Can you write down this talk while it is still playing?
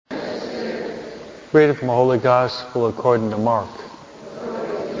Reading from the Holy Gospel according to Mark.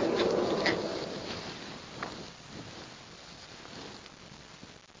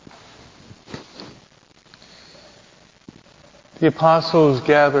 The apostles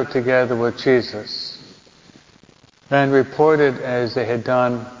gathered together with Jesus and reported as they had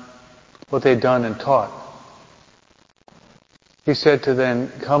done what they'd done and taught. He said to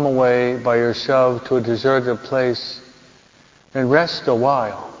them, "Come away by yourselves to a deserted place and rest a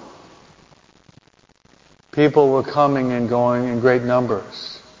while." People were coming and going in great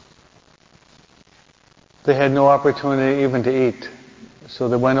numbers. They had no opportunity even to eat, so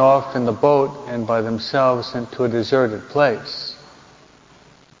they went off in the boat and by themselves into a deserted place.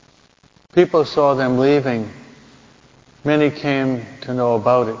 People saw them leaving. Many came to know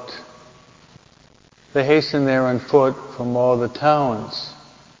about it. They hastened there on foot from all the towns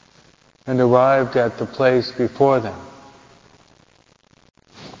and arrived at the place before them.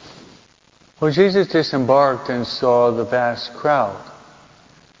 When Jesus disembarked and saw the vast crowd,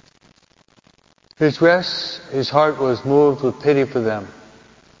 his heart was moved with pity for them,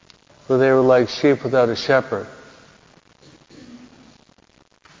 for they were like sheep without a shepherd.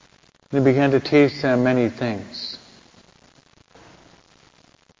 He began to teach them many things.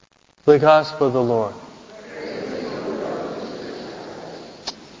 The Gospel of the Lord.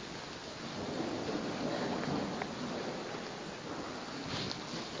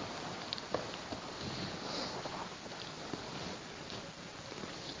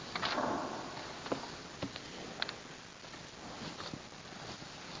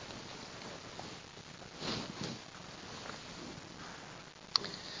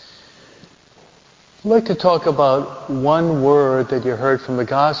 I'd like to talk about one word that you heard from the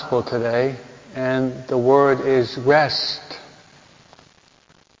Gospel today, and the word is rest.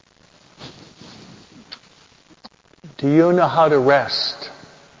 Do you know how to rest?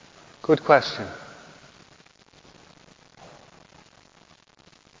 Good question.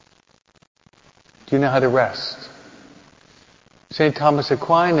 Do you know how to rest? St. Thomas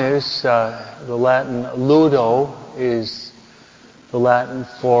Aquinas, the Latin ludo is the Latin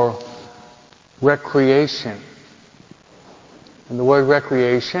for recreation. And the word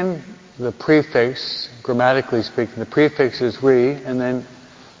recreation, the prefix, grammatically speaking, the prefix is re, and then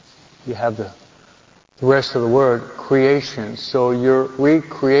you have the rest of the word, creation. So you're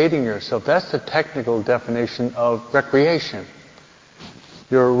recreating yourself. That's the technical definition of recreation.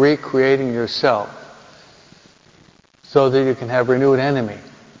 You're recreating yourself so that you can have renewed energy.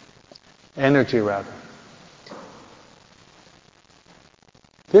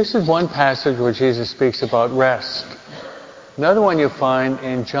 This is one passage where Jesus speaks about rest. Another one you find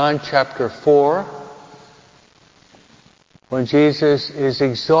in John chapter 4, when Jesus is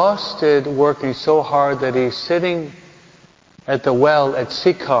exhausted working so hard that he's sitting at the well at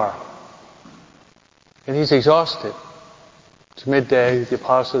Sychar. And he's exhausted. It's midday, the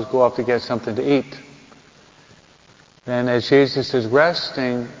apostles go off to get something to eat. And as Jesus is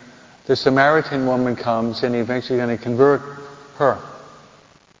resting, the Samaritan woman comes and he's eventually going to convert her.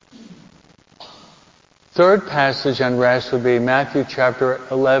 Third passage on rest would be Matthew chapter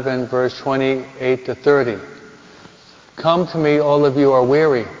 11, verse 28 to 30. Come to me, all of you who are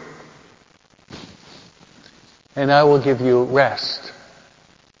weary, and I will give you rest.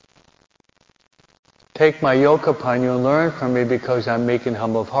 Take my yoke upon you and learn from me, because I'm meek and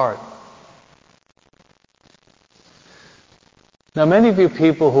humble of heart. Now, many of you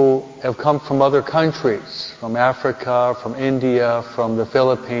people who have come from other countries, from Africa, from India, from the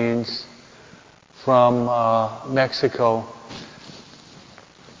Philippines, from Mexico.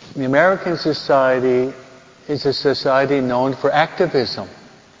 The American society is a society known for activism.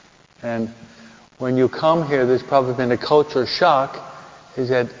 And when you come here, there's probably been a culture shock, is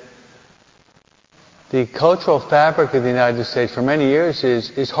that the cultural fabric of the United States for many years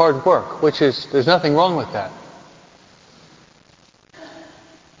is hard work, there's nothing wrong with that.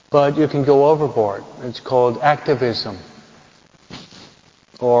 But you can go overboard. It's called activism,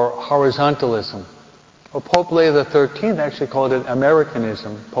 or horizontalism. Well, Pope Leo XIII actually called it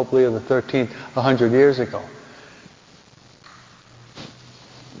Americanism. Pope Leo XIII 100 years ago.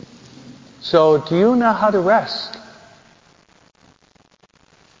 So, do you know how to rest?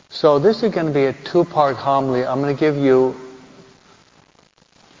 So this is going to be a two-part homily. I'm going to give you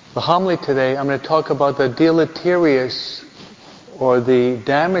the homily today. I'm going to talk about the deleterious or the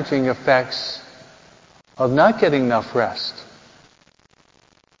damaging effects of not getting enough rest.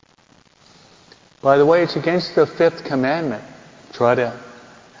 By the way, it's against the fifth commandment. Try to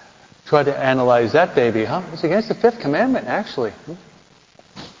analyze that baby, huh? It's against the fifth commandment, actually.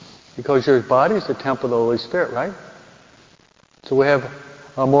 Because your body is the temple of the Holy Spirit, right? So we have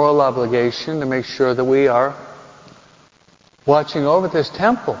a moral obligation to make sure that we are watching over this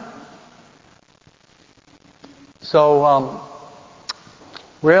temple. So,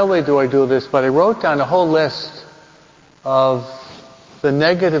 rarely do I do this, but I wrote down a whole list of the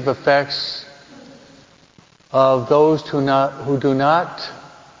negative effects of those who do not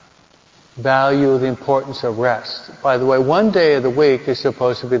value the importance of rest. By the way, one day of the week is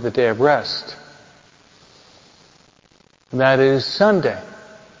supposed to be the day of rest. And that is Sunday.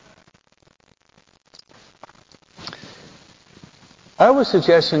 I would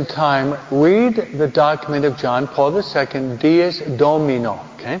suggest in time, read the document of John Paul II, Dies Domino,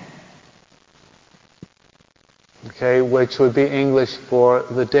 okay, which would be English for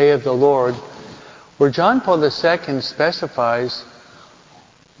the day of the Lord, where John Paul II specifies,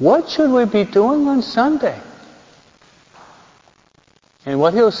 what should we be doing on Sunday? And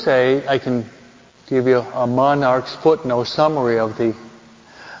what he'll say, I can give you a monarch's footnote summary of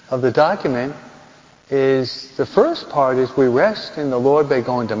the document, is the first part is we rest in the Lord by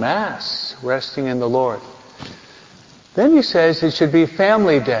going to Mass, resting in the Lord. Then he says it should be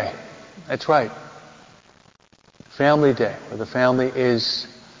family day. That's right. Family day, where the family is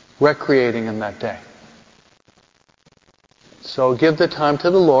recreating in that day. So give the time to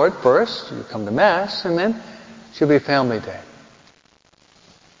the Lord first, you come to Mass, and then it should be family day.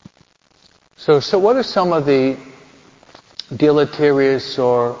 So what are some of the deleterious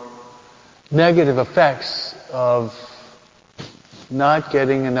or negative effects of not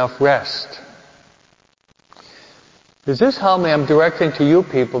getting enough rest? Is this homily I'm directing to you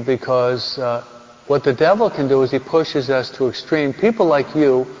people because what the devil can do is he pushes us to extreme. People like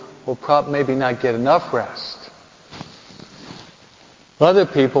you will maybe not get enough rest. Other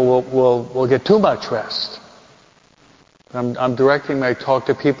people will get too much rest. I'm directing my talk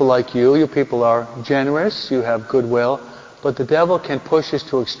to people like you. You people are generous, you have goodwill, but the devil can push us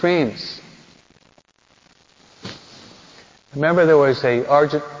to extremes. Remember there was a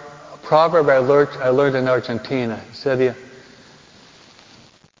proverb I learned in Argentina. It said,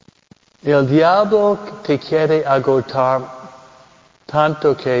 El diablo te quiere agotar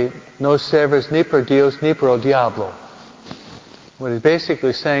tanto que no serves ni por Dios ni por el diablo. What he's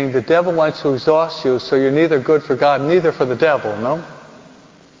basically saying, the devil wants to exhaust you, so you're neither good for God, neither for the devil, no?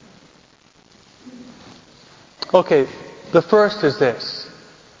 Okay, the first is this.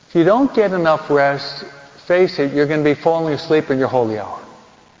 If you don't get enough rest, face it, you're going to be falling asleep in your holy hour.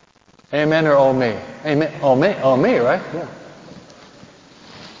 Amen or oh me? Amen. Oh me, right? Yeah.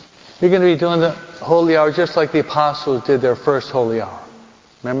 You're going to be doing the holy hour just like the apostles did their first holy hour.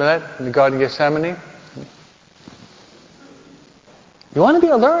 Remember that in the Garden of Gethsemane? You want to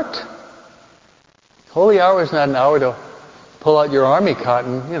be alert. Holy hour is not an hour to pull out your army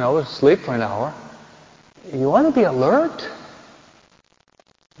cotton, sleep for an hour. You want to be alert.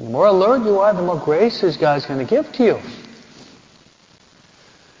 The more alert you are, the more graces God's going to give to you.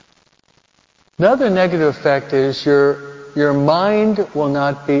 Another negative effect is your mind will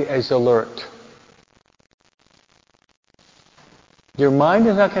not be as alert. Your mind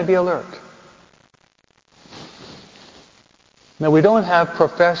is not going to be alert. Now, we don't have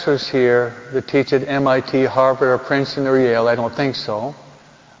professors here that teach at MIT, Harvard, or Princeton, or Yale. I don't think so.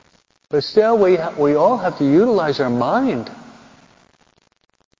 But still, we all have to utilize our mind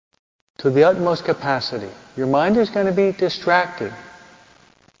to the utmost capacity. Your mind is going to be distracted.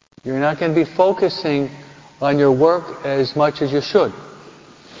 You're not going to be focusing on your work as much as you should.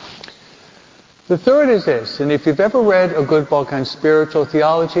 The third is this, and if you've ever read a good book on spiritual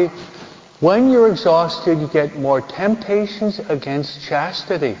theology, when you're exhausted, you get more temptations against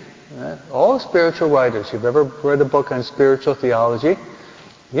chastity. All spiritual writers, you've ever read a book on spiritual theology,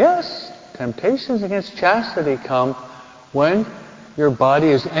 yes, temptations against chastity come when your body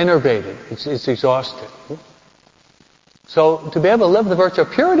is enervated, it's exhausted. So to be able to live the virtue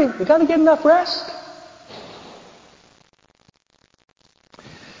of purity, you've got to get enough rest.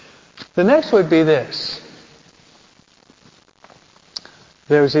 The next would be this.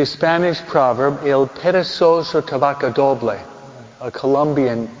 There's a Spanish proverb, el perezoso trabaja doble, a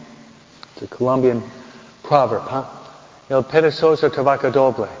Colombian proverb, El perezoso trabaja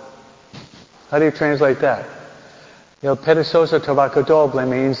doble. How do you translate that? El perezoso trabaja doble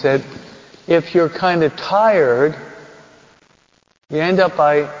means that if you're kind of tired, you end up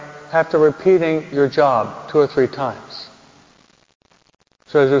by after repeating your job 2 or 3 times.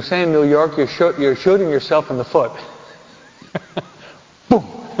 So as we say in New York, you're shooting yourself in the foot. Boom.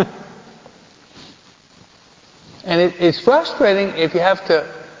 And it's frustrating if you have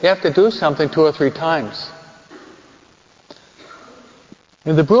to do something 2 or 3 times.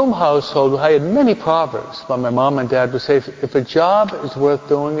 In the Broom household, I had many proverbs, but my mom and dad would say, if a job is worth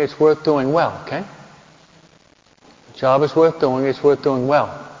doing, it's worth doing well, okay? A job is worth doing, it's worth doing well.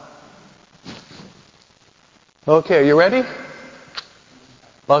 Okay, are you ready?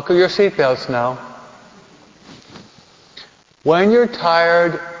 Buckle your seatbelts now. When you're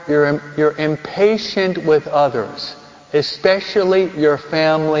tired, you're impatient with others, especially your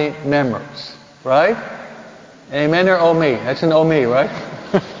family members, right? Amen or oh me? That's an oh me, right?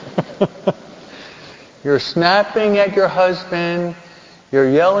 You're snapping at your husband. You're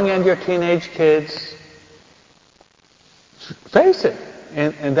yelling at your teenage kids. Face it.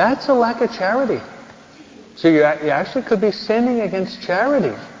 And that's a lack of charity. So you actually could be sinning against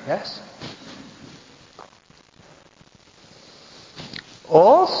charity. Yes?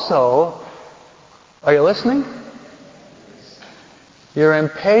 Also, are you listening? You're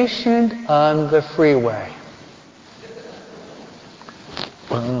impatient on the freeway.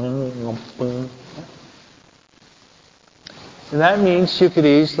 And that means you could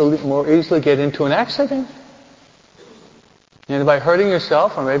more easily get into an accident. And by hurting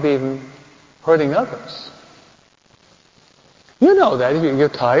yourself or maybe even hurting others. You know that. You're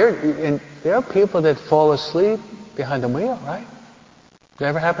tired. And there are people that fall asleep behind the wheel, right? Did it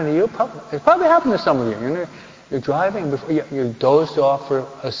ever happen to you? It probably happened to some of you. You're driving, before you dozed off for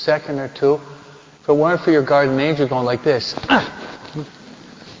a second or two. If it weren't for your guardian angel going like this,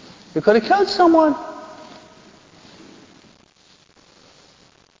 you could have killed someone.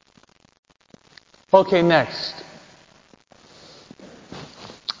 Okay, next.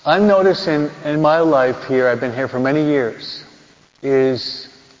 I'm noticing in my life here, I've been here for many years, is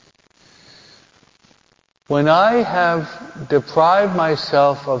when I have deprived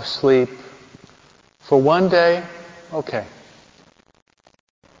myself of sleep for one day, okay.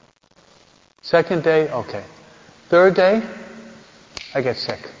 Second day, okay. Third day, I get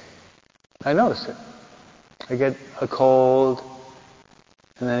sick. I notice it. I get a cold,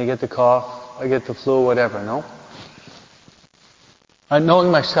 and then I get the cough, I get the flu, whatever, no? Knowing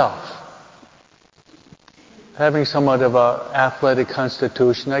myself, having somewhat of an athletic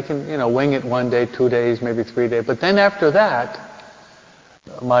constitution, I can, wing it 1 day, 2 days, maybe 3 days. But then after that,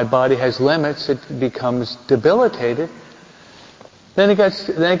 my body has limits. It becomes debilitated. Then it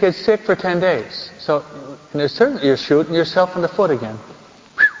gets sick for 10 days. So you're shooting yourself in the foot again.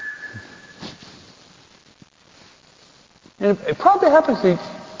 And it probably happens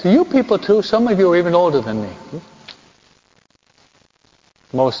to you people too. Some of you are even older than me.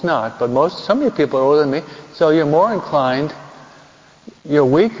 Most not, but some of you people are older than me. So you're more inclined, you're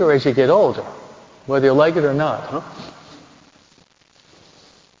weaker as you get older, whether you like it or not. Huh?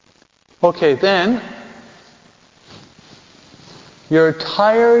 Okay, then, you're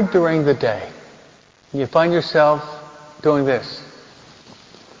tired during the day. You find yourself doing this.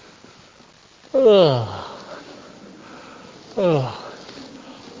 Ugh. Ugh.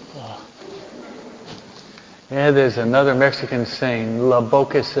 Yeah, there's another Mexican saying, La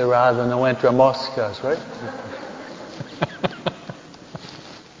boca cerrada no entra moscas, right?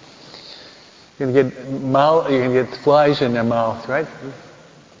 You can get flies in their mouth, right?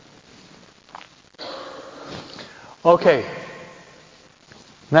 Okay.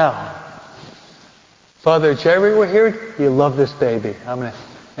 Now, Father Jerry, we're here. You love this baby. I'm going to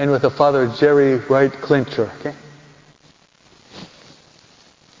end with a Father Jerry right clincher, okay?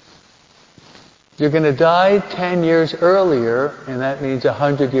 You're going to die 10 years earlier, and that means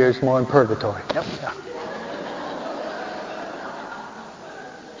 100 years more in purgatory. Yep. Yeah.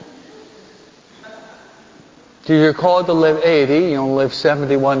 You're called to live 80, you only live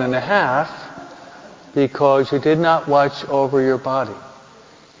 71 and a half, because you did not watch over your body.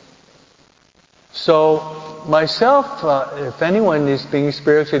 So, myself, if anyone is being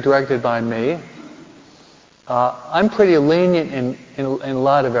spiritually directed by me, I'm pretty lenient in a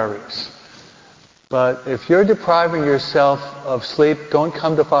lot of areas. But if you're depriving yourself of sleep, don't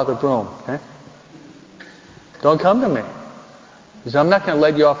come to Father Broom, okay? Don't come to me. Because I'm not going to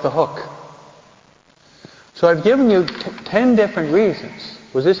let you off the hook. So I've given you 10 different reasons.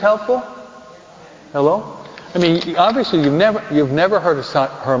 Was this helpful? Hello? I mean, obviously you've never heard a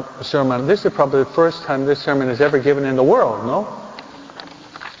sermon. This is probably the first time this sermon is ever given in the world, no?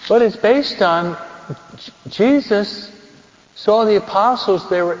 But it's based on Jesus saw the apostles,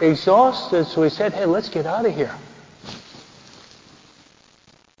 they were exhausted, so he said, hey, let's get out of here.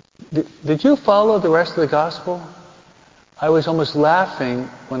 Did you follow the rest of the gospel? I was almost laughing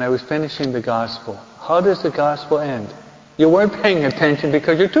when I was finishing the gospel. How does the gospel end? You weren't paying attention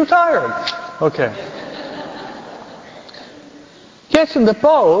because you're too tired. Okay. Gets in the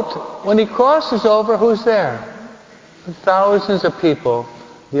boat. When he crosses over, who's there? thousands of people,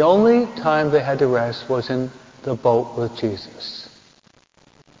 the only time they had to rest was in the boat with Jesus.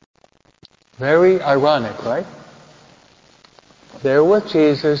 Very ironic, right? They were with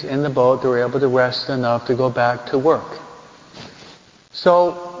Jesus in the boat. They were able to rest enough to go back to work.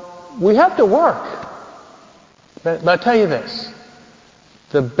 So, we have to work. But I'll tell you this.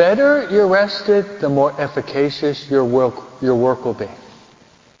 The better you're rested, the more efficacious your work will be.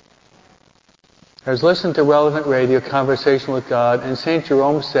 I was listening to Relevant Radio, Conversation with God, and St.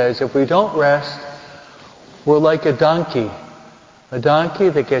 Jerome says, if we don't rest, we're like a donkey. A donkey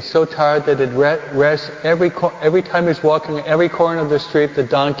that gets so tired that it rests every time he's walking every corner of the street, the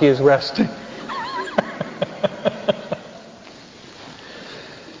donkey is resting.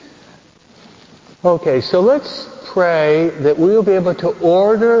 Okay, so let's pray that we will be able to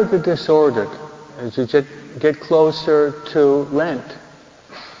order the disordered as you get closer to Lent.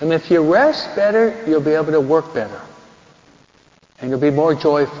 And if you rest better, you'll be able to work better. And you'll be more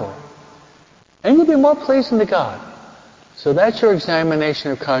joyful. And you'll be more pleasing to God. So that's your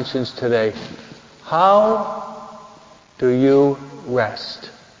examination of conscience today. How do you rest?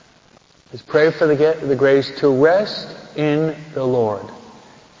 Let's pray for the grace to rest in the Lord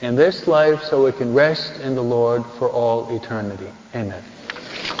in this life so we can rest in the Lord for all eternity. Amen.